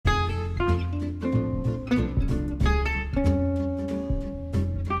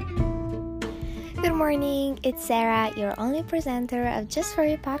morning, it's Sarah, your only presenter of Just For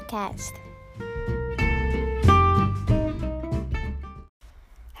You podcast.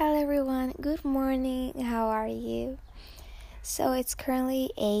 Hello everyone, good morning, how are you? So it's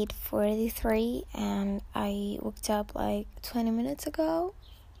currently 8:43 and I woke up like 20 minutes ago.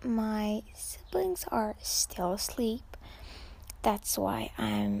 My siblings are still asleep. That's why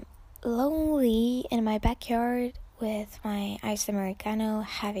I'm lonely in my backyard with my iced Americano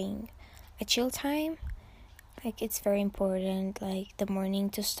having a chill time. Like it's very important, like the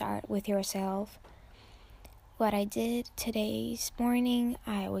morning to start with yourself. What I did today's morning,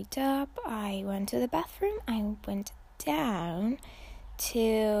 I woke up, I went to the bathroom, I went down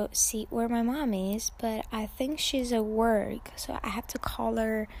to see where my mom is, but I think she's at work, so I have to call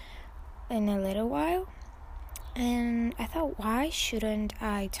her in a little while. And I thought, why shouldn't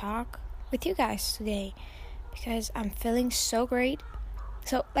I talk with you guys today? Because I'm feeling so great.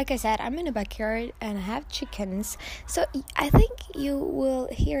 So, like I said, I'm in the backyard and I have chickens. So, I think you will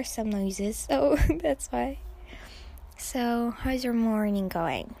hear some noises. So, that's why. So, how's your morning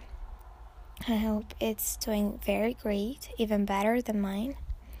going? I hope it's doing very great, even better than mine.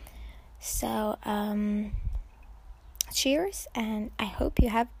 So, cheers, and I hope you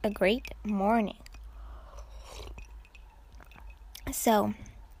have a great morning. So,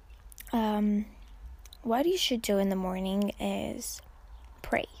 what you should do in the morning is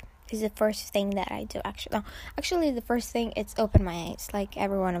pray. Is the first thing that I do. Actually, the first thing is open my eyes, like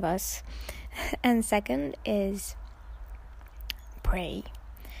every one of us. And second is pray.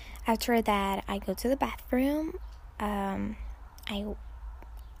 After that, I go to the bathroom. I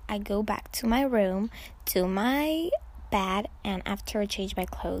go back to my room, to my bed, and after I change my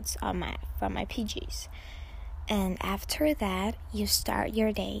clothes from my PJs. And after that, you start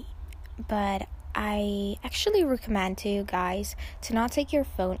your day. But I actually recommend to you guys to not take your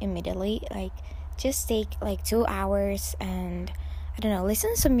phone immediately. Like, just take like 2 hours and, I don't know,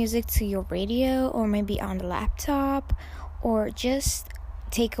 listen to some music to your radio or maybe on the laptop, or just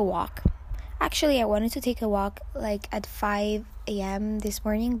take a walk. Actually, I wanted to take a walk like at 5 a.m. this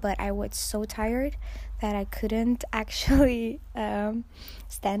morning, but I was so tired that I couldn't actually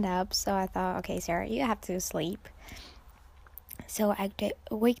stand up. So I thought, okay, Sarah, you have to sleep. So I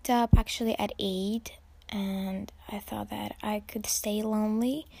waked up actually at 8, and I thought that I could stay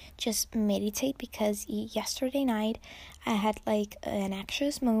lonely, just meditate, because yesterday night I had like an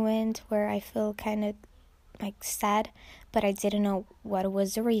anxious moment where I feel kind of like sad, but I didn't know what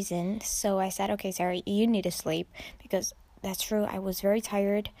was the reason. So I said, okay, Sarah, you need to sleep, because that's true, I was very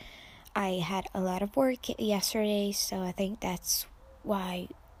tired. I had a lot of work yesterday, so I think that's why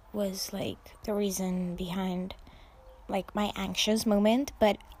was like the reason behind like my anxious moment.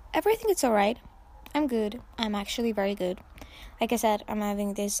 But everything is alright. I'm good. I'm actually very good. Like I said, I'm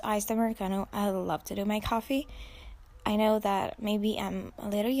having this iced Americano. I love to do my coffee. I know that maybe I'm a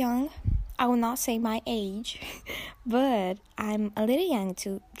little young. I will not say my age, but I'm a little young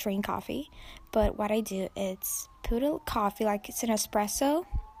to drink coffee. But what I do is put a coffee, like it's an espresso,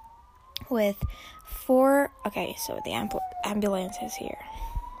 with 4... Okay, so the ambulance is here.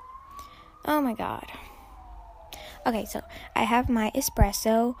 Oh my god. Okay, so I have my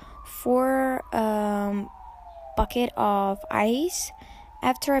espresso, 4 bucket of ice.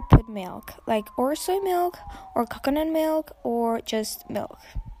 After I put milk, like or soy milk or coconut milk or just milk,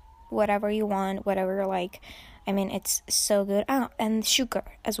 whatever you want, whatever you like. I mean, it's so good. And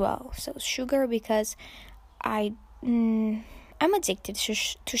sugar as well. So sugar, because I'm addicted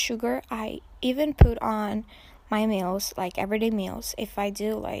to sugar. I even put on my meals, like everyday meals. If I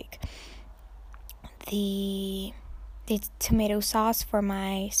do like the tomato sauce for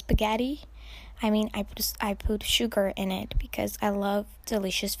my spaghetti, I mean, I put sugar in it because I love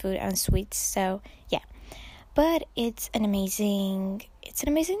delicious food and sweets. So yeah, but it's an amazing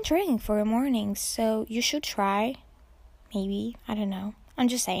drink for a morning. So you should try. Maybe, I don't know. I'm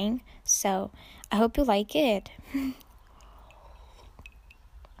just saying. So I hope you like it.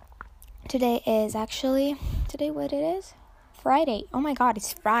 Today what it is? Friday. Oh my god,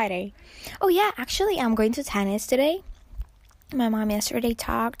 it's Friday. Oh yeah, actually I'm going to tennis today. My mom yesterday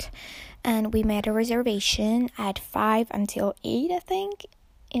talked and we made a reservation at 5 until 8, I think,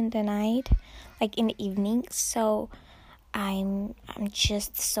 in the night, like in the evening. So I'm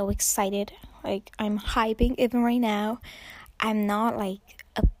just so excited. Like, I'm hyping even right now. I'm not like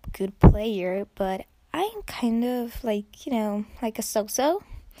a good player, but I'm kind of like, like a so-so.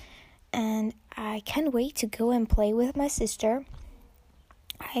 And I can't wait to go and play with my sister.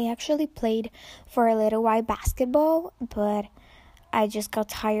 I actually played for a little while basketball, but I just got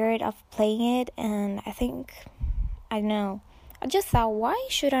tired of playing it, and I just thought, why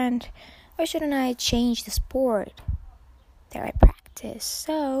shouldn't why shouldn't I change the sport that I practice?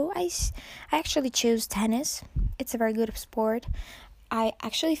 So I actually chose tennis. It's a very good sport. I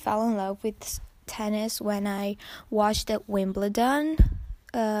actually fell in love with tennis when I watched at Wimbledon.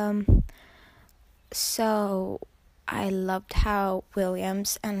 So I loved how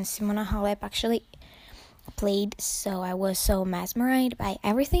Williams and Simona Halep actually played. So I was so mesmerized by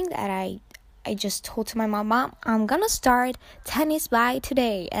everything that I just told to my mom, I'm gonna start tennis by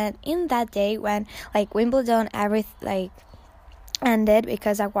today. And in that day when Wimbledon ended,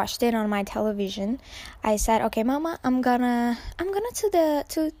 because I watched it on my television, I said, okay, Mama, I'm gonna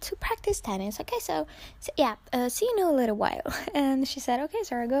to practice tennis. Okay, so yeah, see you in a little while. And she said, okay,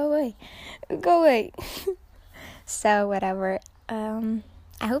 Sarah, go away. So whatever. I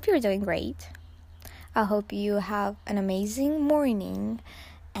hope you're doing great. I hope you have an amazing morning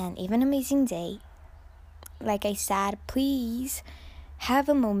and even amazing day. Like I said, please have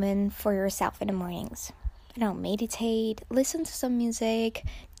a moment for yourself in the mornings. Meditate, listen to some music,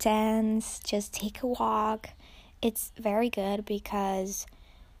 dance, just take a walk. It's very good because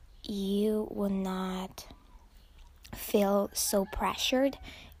you will not feel so pressured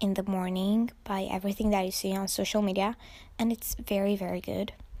in the morning by everything that you see on social media, and it's very, very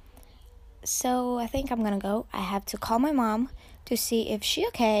good. So I think I'm gonna go. I have to call my mom to see if she's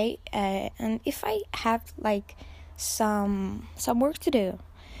okay, and if I have some work to do.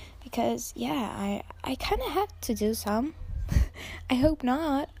 Because, yeah, I kind of have to do some. I hope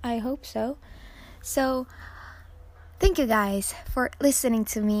not. I hope so. So, thank you guys for listening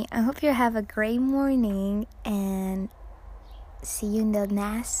to me. I hope you have a great morning. And see you in the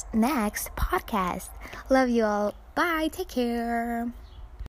next podcast. Love you all. Bye. Take care.